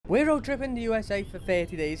We're road tripping the USA for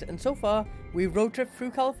 30 days, and so far we've road tripped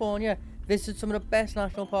through California, visited some of the best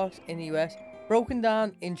national parks in the US, broken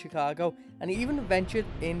down in Chicago, and even ventured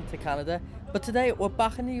into Canada. But today we're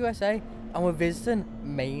back in the USA and we're visiting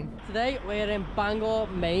Maine. Today we're in Bangor,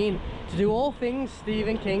 Maine to do all things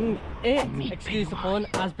Stephen King. It, excuse the pun,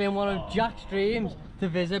 has been one of Jack's dreams to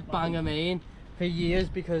visit Bangor, Maine for years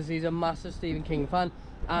because he's a massive Stephen King fan,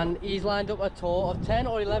 and he's lined up a tour of 10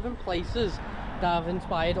 or 11 places that have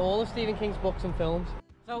inspired all of Stephen King's books and films.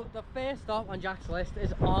 So the first stop on Jack's list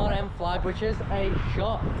is RM Flag, which is a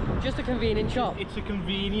shop, just a convenience shop. It's a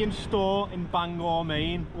convenience store in Bangor,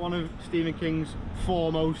 Maine. One of Stephen King's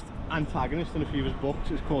foremost antagonists in a few of his books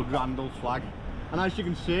is called Randall's Flag. And as you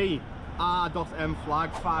can see, R.M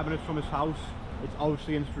Flag, 5 minutes from his house. It's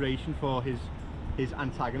obviously inspiration for his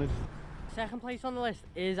antagonist. Second place on the list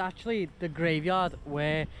is actually the graveyard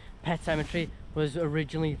where Pet Sematary was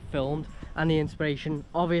originally filmed, and the inspiration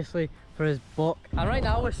obviously for his book. And right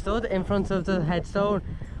now we're stood in front of the headstone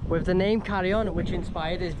with the name Carry On, which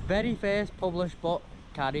inspired his very first published book,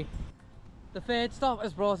 Carrie. The third stop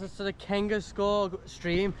has brought us to the Kengascore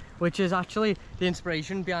stream, which is actually the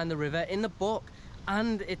inspiration behind the river in the book,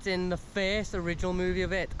 and it's in the first original movie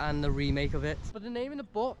of it and the remake of it. But the name in the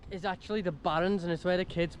book is actually the Barrens, and it's where the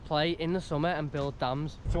kids play in the summer and build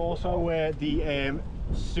dams. It's also where the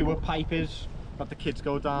sewer pipe is that the kids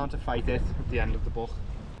go down to fight it at the end of the book.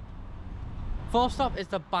 Fourth stop is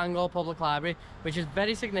the Bangor Public Library, which is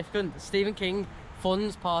very significant. Stephen King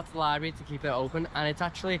funds part of the library to keep it open, and it's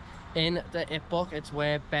actually in the It book. It's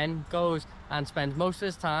where Ben goes and spends most of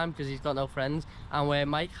his time because he's got no friends, and where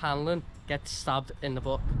Mike Hanlon gets stabbed in the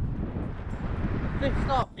book. Fifth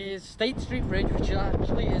stop is State Street Bridge, which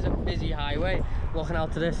actually is a busy highway looking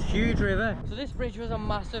out to this huge river. So this bridge was a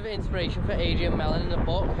massive inspiration for Adrian Mellon in the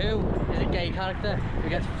book, who is a gay character who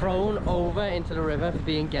gets thrown over into the river for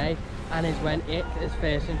being gay, and is when it is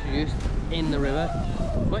first introduced in the river.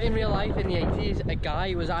 But in real life, in the 80s, a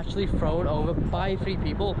guy was actually thrown over by 3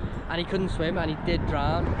 people and he couldn't swim, and he did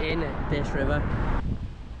drown in this river.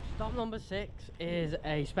 Stop number 6 is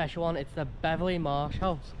a special one. It's the Beverly Marsh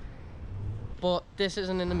House, but this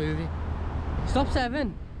isn't in the movie. Stop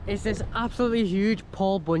 7 is this absolutely huge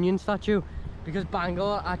Paul Bunyan statue, because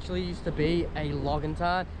Bangor actually used to be a logging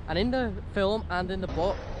town, and in the film and in the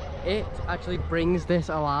book it actually brings this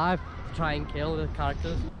alive to try and kill the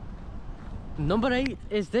characters. Number 8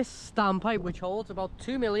 is this standpipe, which holds about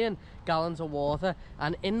 2 million gallons of water,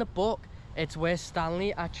 and in the book it's where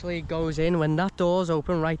Stanley actually goes in when that door's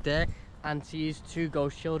open right there and sees 2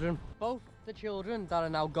 ghost children. Both the children that are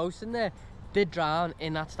now ghosts in there did drown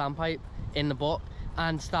in that standpipe in the book,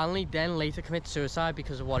 and Stanley then later commits suicide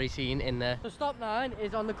because of what he's seen in there. So stop 9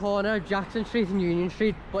 is on the corner of Jackson Street and Union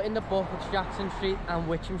Street, but in the book it's Jackson Street and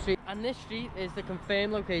Witcham Street, and this street is the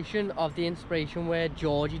confirmed location of the inspiration where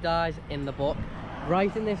Georgie dies in the book,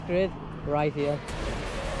 right in this grid right here.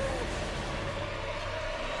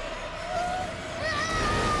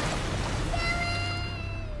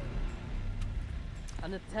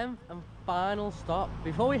 And the 10th and final stop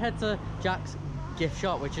before we head to Jack's gift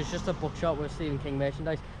shop, which is just a bookshop with Stephen King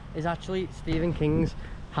merchandise, is actually Stephen King's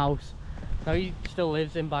house. Now, he still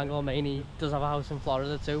lives in Bangor, Maine. He does have a house in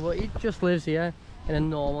Florida too, but he just lives here in a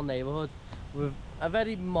normal neighborhood with a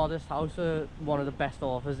very modest house for one of the best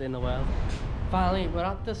authors in the world. Finally, we're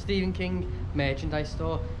at the Stephen King merchandise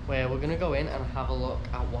store, where we're gonna go in and have a look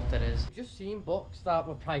at what there is. We've just seen books that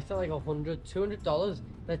were priced at like $100, $200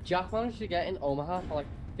 that Jack managed to get in Omaha for like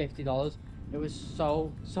 $50. It was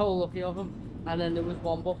so lucky of him. And then there was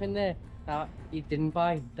one book in there that he didn't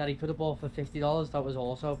buy that he could have bought for $50. That was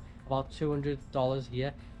also about $200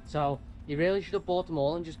 here. So he really should have bought them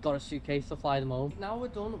all and just got a suitcase to fly them home. Now we're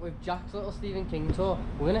done with Jack's little Stephen King tour.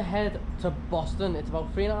 We're gonna head to Boston. It's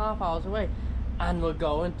about 3.5 hours away, and we're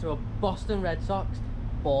going to a Boston Red Sox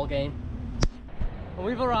ball game. And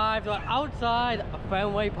we've arrived outside a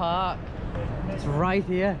Fenway Park. It's right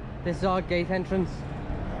here. This is our gate entrance,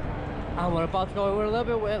 and we're about to go in. We're a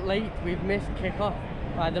little bit late. We've missed kickoff.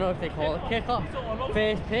 I don't know if they call it kickoff.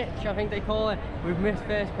 First pitch, I think they call it. We've missed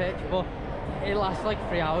first pitch, but it lasts like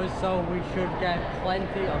 3 hours, so we should get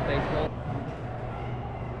plenty of baseball.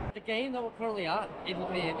 The game that we're currently at in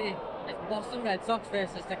Miami is Boston Red Sox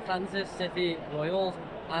versus the Kansas City Royals,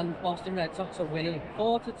 and Boston Red Sox are winning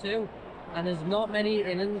 4-2, and there's not many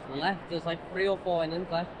innings left. There's like 3 or 4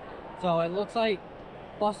 innings left, so it looks like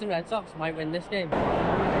Boston Red Sox might win this game.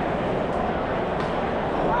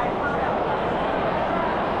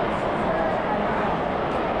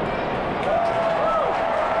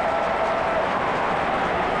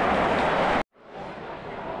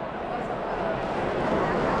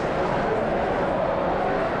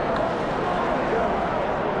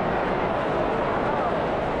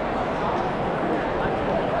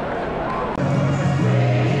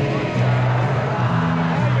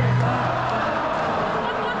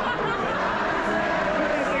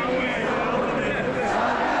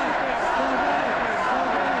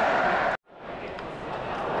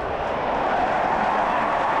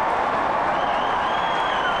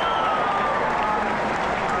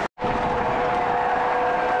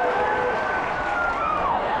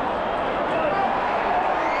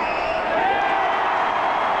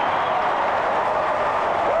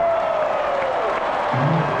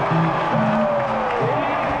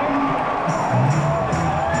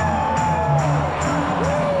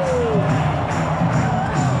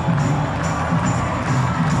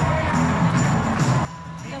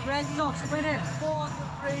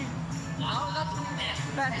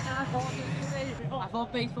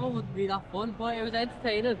 baseball wouldn't be that fun, but it was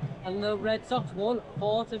entertaining, and the Red Sox won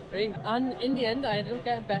 4-3. And in the end, I ended up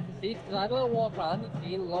getting better seats because I had a little walk around and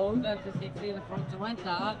seen loads of empty seats in the front. So I went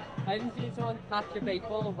down. I didn't see someone catch a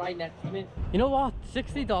baseball right next to me. You know what?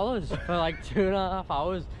 $60 for like 2.5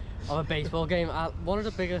 hours of a baseball game at one of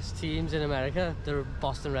the biggest teams in America, the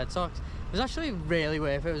Boston Red Sox. It was actually really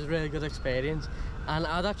worth it. It was a really good experience, and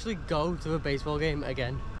I'd actually go to a baseball game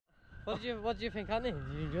again. What did you think, Anthony?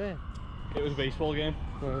 Did you enjoy it? It was a baseball game.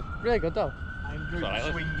 Really good though. I enjoyed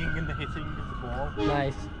the swinging and the hitting of the ball.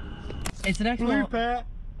 Nice. It's the next morning.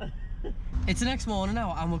 It's the next morning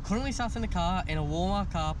now, and we're currently sat in the car in a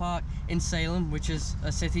Walmart car park in Salem, which is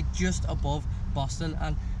a city just above Boston,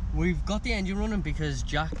 and we've got the engine running because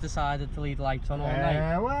Jack decided to leave the lights on all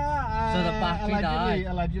night. So the battery died.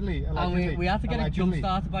 Allegedly. And we had to get it jump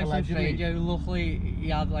started by some stranger who luckily he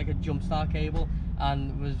had like a jump start cable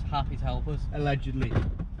and was happy to help us. Allegedly.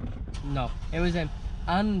 No, it was him.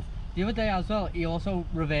 And the other day as well, he also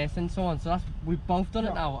reversed into someone, so we've both done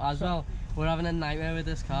it now as well. We're having a nightmare with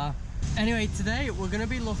this car. Anyway, today we're going to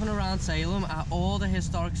be looking around Salem at all the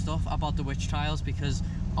historic stuff about the witch trials, because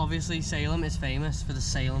obviously Salem is famous for the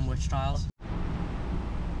Salem Witch trials.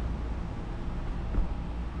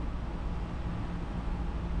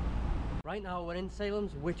 Right now we're in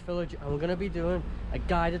Salem's Witch Village, and we're going to be doing a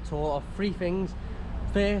guided tour of 3 things.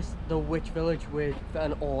 First, the Witch Village with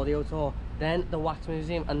an audio tour, then the Wax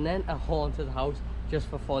Museum, and then a haunted house just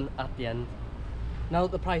for fun at the end. Now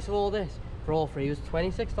the price of all this for all 3 was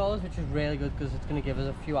 $26, which is really good because it's going to give us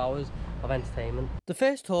a few hours of entertainment. The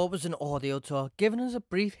first tour was an audio tour, giving us a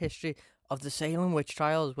brief history of the Salem Witch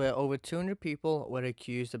trials, where over 200 people were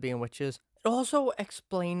accused of being witches. It also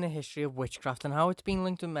explained the history of witchcraft and how it's been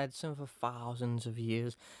linked with medicine for thousands of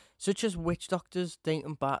years, such as witch doctors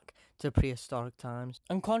dating back to prehistoric times.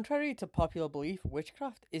 And contrary to popular belief,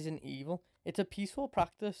 witchcraft isn't evil. It's a peaceful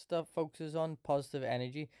practice that focuses on positive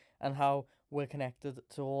energy and how we're connected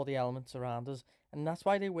to all the elements around us. And that's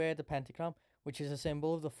why they wear the pentagram, which is a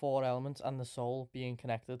symbol of the 4 elements and the soul being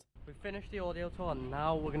connected. We finished the audio tour, and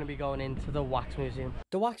now we're going to be going into the Wax Museum.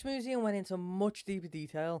 The Wax Museum went into much deeper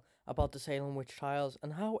detail about the Salem Witch trials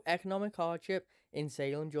and how economic hardship in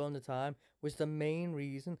Salem during the time was the main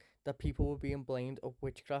reason that people were being blamed of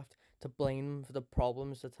witchcraft, to blame them for the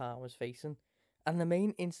problems the town was facing. And the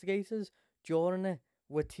main instigators during it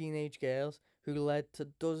were teenage girls, who led to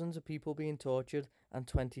dozens of people being tortured and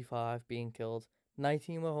 25 being killed.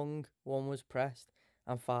 19 were hung, 1 was pressed,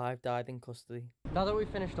 and 5 died in custody. Now that we've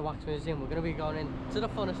finished the Wax Museum, we're going to be going into the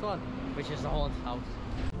funnest one, which is the haunted house.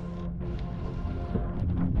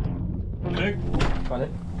 Nick. Got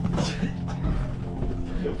it.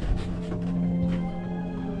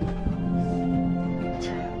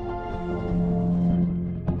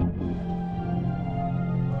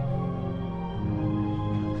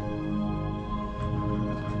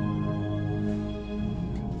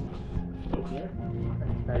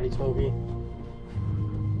 Very smoky.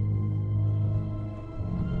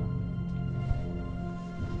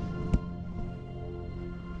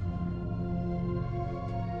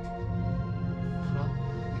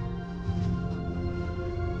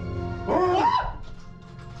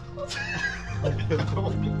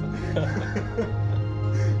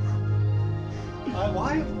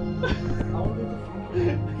 Why? I wanted to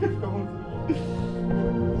keep going.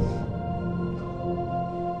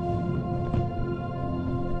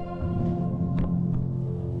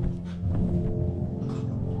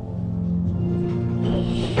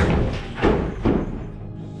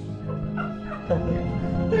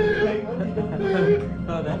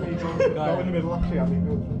 Go in the middle, actually, I think.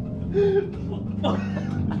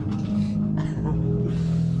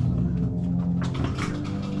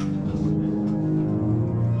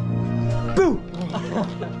 Boo!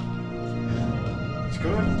 It's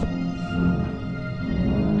good.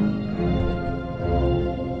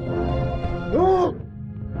 Oh!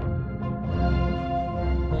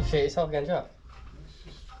 You shit yourself again, Jeff?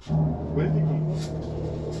 Where did he come from?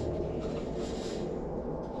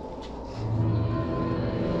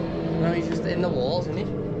 No, he's just in the walls, isn't he?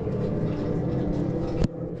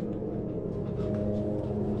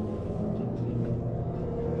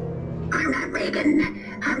 I'm not Reagan.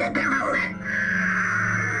 I'm the devil.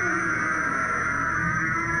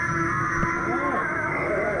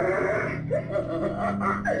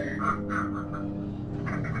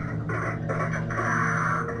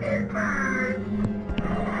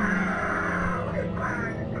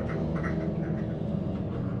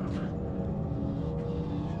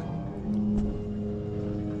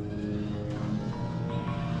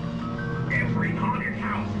 Every haunted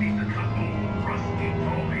house needs a couple rusty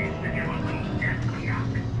toys to give a little depth to the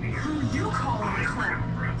atmosphere. Who you call a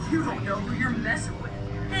clown? You don't know who you're messing with.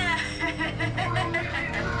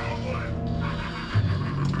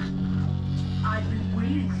 I've been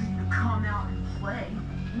waiting for you to come out and play.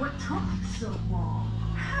 What took you so long?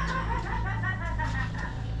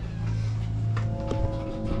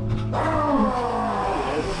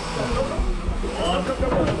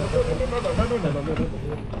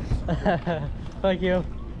 Thank you.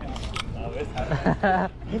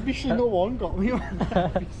 Every single one got me on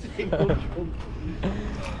every single jump.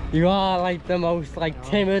 You are like the most like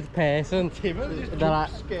timid person. Timid? It's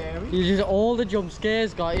That scary. You just, all the jump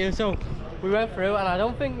scares got you. So we went through and I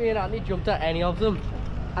don't think me and Anthony jumped at any of them.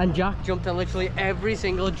 And Jack jumped at literally every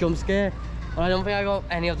single jump scare. And I don't think I got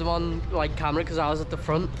any of them on like camera because I was at the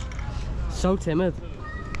front. So timid.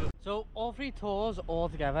 So all 3 tours all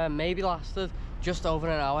together maybe lasted just over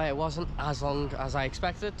an hour. It wasn't as long as I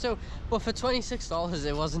expected it to, but for $26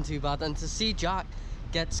 it wasn't too bad. And to see Jack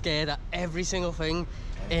get scared at every single thing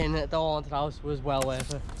in the haunted house was well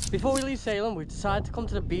worth it. Before we leave Salem, we decided to come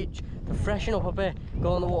to the beach to freshen up a bit,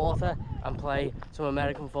 go in the water and play some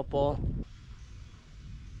American football.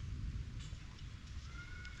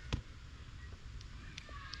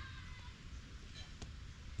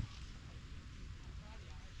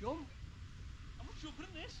 Jump! I'm not jumping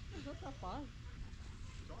in this. It's not that bad.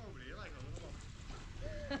 It's not over here like another one.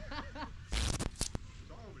 It's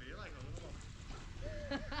not over here like another one.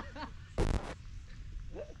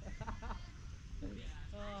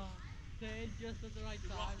 Oh, stayed just at the right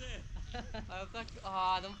time. I hope that. Oh,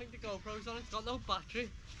 I don't think the GoPro's on. It's got no battery.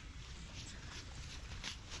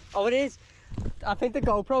 Oh, it is. I think the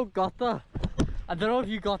GoPro got that. I don't know if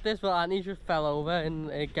you got this, but Anthony just fell over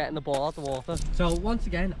and getting the ball out the water. So once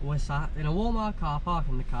again, we're sat in a Walmart car park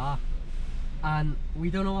in the car, and we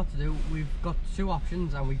don't know what to do. We've got 2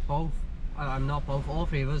 options, and we both, I'm not both, all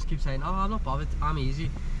 3 of us keep saying, "Oh, I'm not bothered. I'm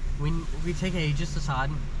easy." We take ages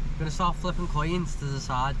deciding. We're gonna start flipping coins to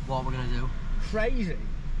decide what we're gonna do. Crazy.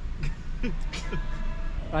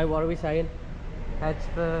 Right, what are we saying? Heads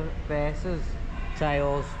for versus,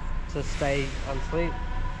 tails to stay and sleep.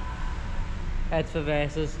 Heads for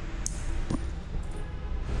versus.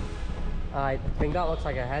 I think that looks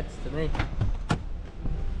like a heads to me.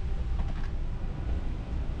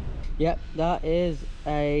 Yep, that is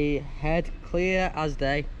a head, clear as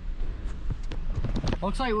day.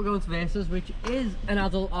 Looks like we're going to Versus, which is an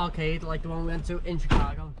adult arcade like the one we went to in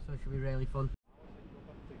Chicago, so it should be really fun.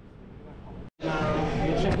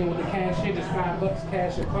 You're checking with the cashier, just $5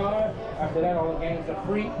 cash your card. After that, all the games are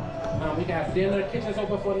free. We got dinner, kitchen's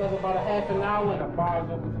open for another about a half an hour, and the bar's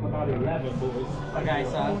open from about 11, boys. Okay,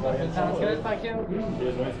 sounds good, thank you.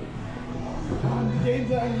 Cheers, man. The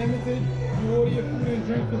games are unlimited. You order your food and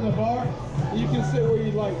drink from the bar. You can sit where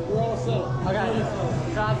you like. We're all set. Okay,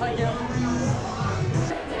 sounds thank you.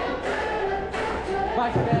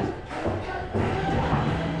 Bye, guys.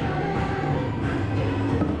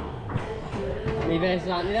 Me versus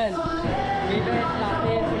Anthony then. Me versus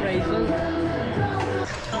Anthony in some racing.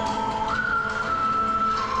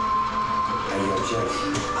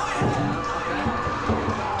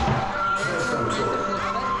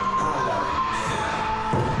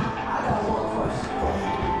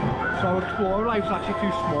 So Explorer Life's actually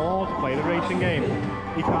too small to play the racing game.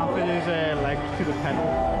 He can't fit his legs to the pedal.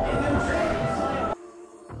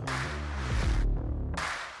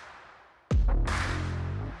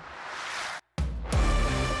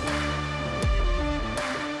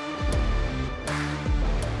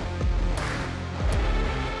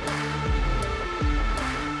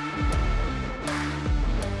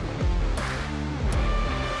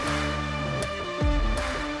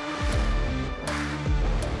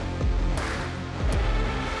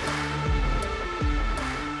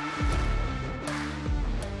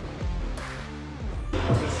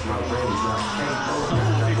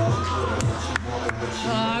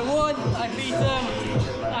 I won! I beat them!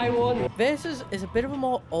 I won! Versus is a bit of a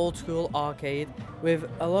more old school arcade with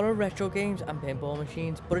a lot of retro games and pinball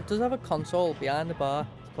machines, but it does have a console behind the bar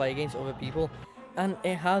to play against other people, and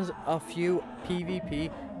it has a few PvP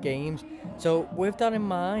games. So with that in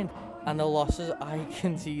mind and the losses I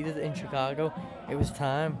conceded in Chicago, it was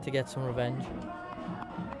time to get some revenge.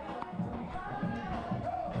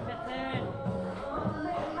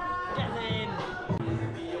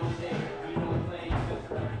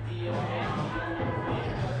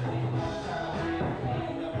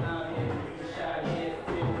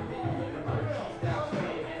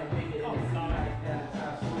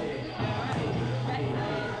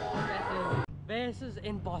 Versus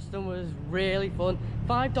in Boston was really fun.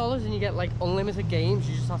 $5 and you get like unlimited games.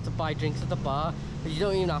 You just have to buy drinks at the bar, but you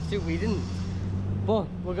don't even have to. We didn't. But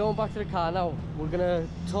we're going back to the car now. We're gonna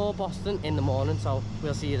tour Boston in the morning, so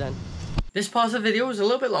we'll see you then. This part of the video was a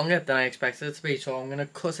little bit longer than I expected it to be, so I'm gonna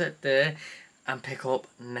cut it there and pick up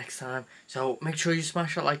next time. So make sure you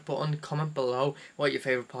smash that like button, comment below what your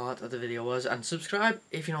favourite part of the video was, and subscribe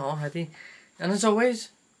if you're not already. And as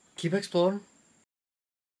always, keep exploring.